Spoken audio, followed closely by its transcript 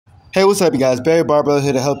Hey, what's up, you guys? Barbell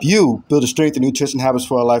here to help you build a strength and nutrition habits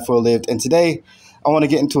for a life well lived. And today, I want to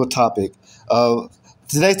get into a topic.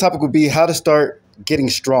 Today's topic would be how to start getting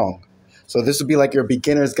strong. So this would be like your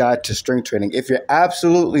beginner's guide to strength training. If you're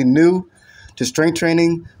absolutely new to strength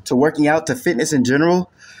training, to working out, to fitness in general,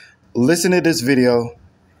 listen to this video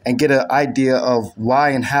and get an idea of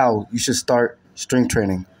why and how you should start strength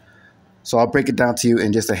training. So I'll break it down to you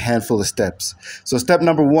in just a handful of steps. So step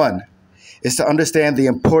number one is to understand the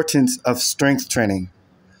importance of strength training.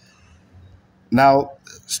 Now,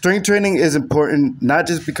 strength training is important not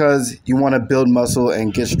just because you want to build muscle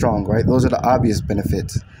and get strong, right? Those are the obvious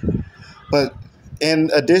benefits. But in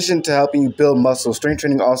addition to helping you build muscle, strength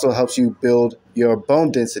training also helps you build your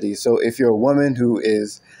bone density. So if you're a woman who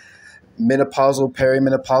is menopausal,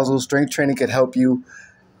 perimenopausal, strength training could help you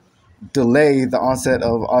delay the onset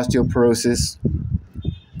of osteoporosis.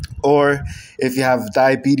 Or if you have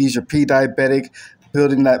diabetes or pre-diabetic,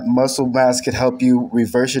 building that muscle mass could help you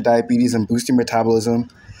reverse your diabetes and boost your metabolism.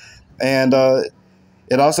 And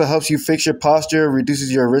it also helps you fix your posture,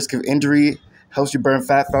 reduces your risk of injury, helps you burn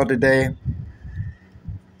fat throughout the day.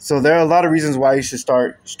 So there are a lot of reasons why you should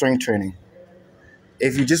start strength training.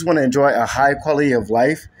 If you just want to enjoy a high quality of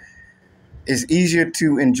life, it's easier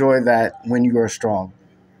to enjoy that when you are strong.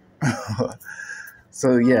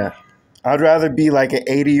 So yeah. I'd rather be like an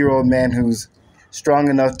 80-year-old man who's strong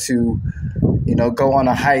enough to, go on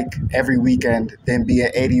a hike every weekend than be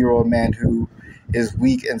an 80-year-old man who is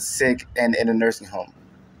weak and sick and in a nursing home.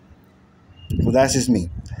 Well, that's just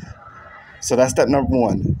me. So that's step number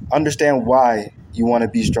one. Understand why you want to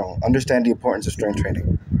be strong. Understand the importance of strength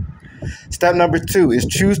training. Step number two is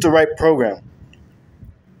choose the right program.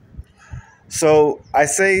 So I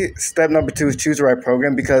say step number two is choose the right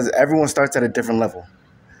program because everyone starts at a different level.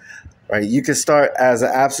 Right, you can start as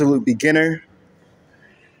an absolute beginner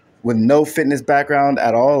with no fitness background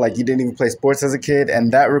at all, like you didn't even play sports as a kid,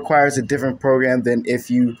 and that requires a different program than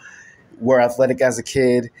if you were athletic as a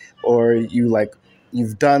kid or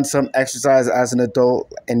you've done some exercise as an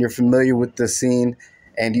adult and you're familiar with the scene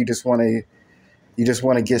and you just want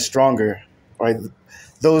to get stronger. Right,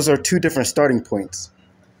 those are two different starting points.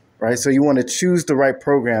 Right, so you want to choose the right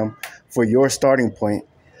program for your starting point.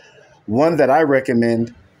 One that I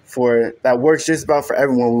recommend that works just about for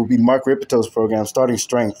everyone will be Mark Ripeto's program, Starting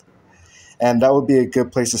Strength. And that would be a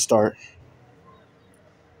good place to start,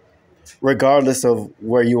 regardless of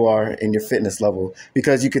where you are in your fitness level,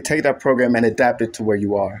 because you could take that program and adapt it to where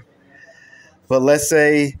you are. But let's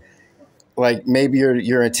say, like, maybe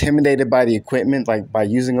you're intimidated by the equipment, like by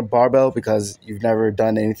using a barbell because you've never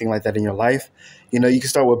done anything like that in your life. You can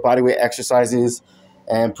start with bodyweight exercises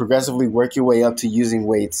and progressively work your way up to using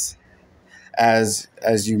weights as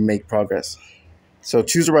you make progress. So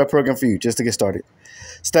choose the right program for you just to get started.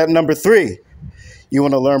 Step number three, you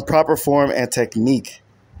want to learn proper form and technique.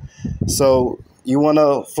 So you want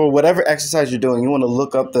to, for whatever exercise you're doing, you want to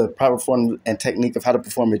look up the proper form and technique of how to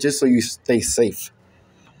perform it just so you stay safe.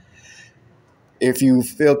 If you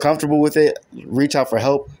feel comfortable with it, reach out for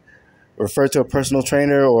help, refer to a personal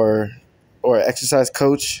trainer or exercise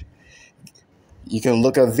coach. You can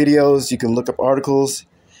look up videos, you can look up articles.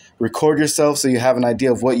 Record yourself so you have an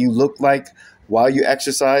idea of what you look like while you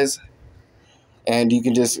exercise, and you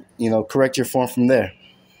can just, correct your form from there.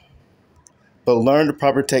 But learn the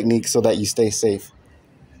proper technique so that you stay safe.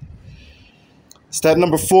 Step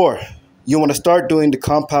number four, you want to start doing the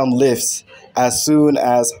compound lifts as soon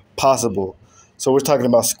as possible. So we're talking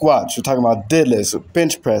about squats, we're talking about deadlifts,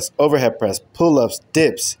 bench press, overhead press, pull-ups,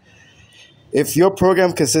 dips. If your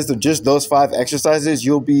program consists of just those 5 exercises,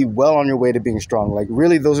 you'll be well on your way to being strong. Like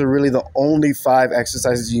really, those are really the only 5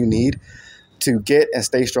 exercises you need to get and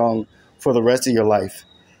stay strong for the rest of your life.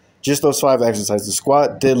 Just those 5 exercises: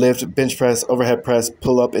 squat, deadlift, bench press, overhead press,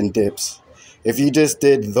 pull-up, and dips. If you just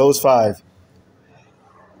did those 5,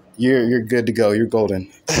 you're good to go. You're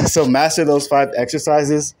golden. So master those 5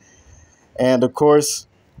 exercises and, of course,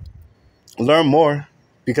 learn more.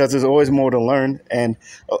 Because there's always more to learn, and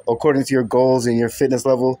according to your goals and your fitness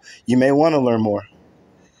level, you may want to learn more.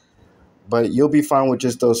 But you'll be fine with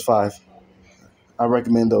just those 5. I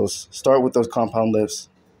recommend those. Start with those compound lifts.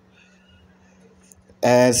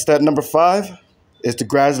 And step number 5 is to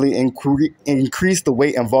gradually increase the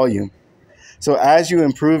weight and volume. So as you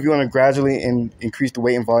improve, you want to gradually increase the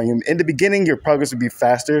weight and volume. In the beginning, your progress will be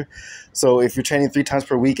faster. So if you're training 3 times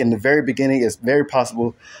per week, in the very beginning, it's very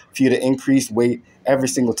possible for you to increase weight every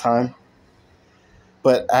single time.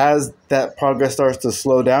 But as that progress starts to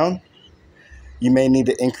slow down, you may need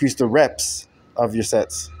to increase the reps of your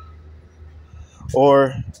sets.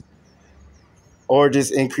 Or Or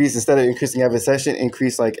just increase, instead of increasing every session,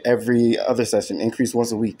 increase like every other session, increase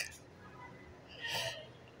once a week.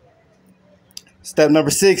 Step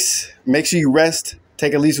number 6, make sure you rest.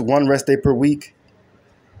 Take at least one rest day per week.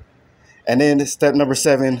 And then step number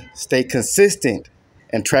 7, stay consistent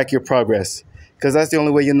and track your progress, because that's the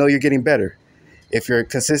only way you know you're getting better, if you're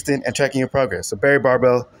consistent and tracking your progress. So Barry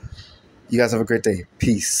Barbell, you guys have a great day.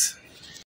 Peace.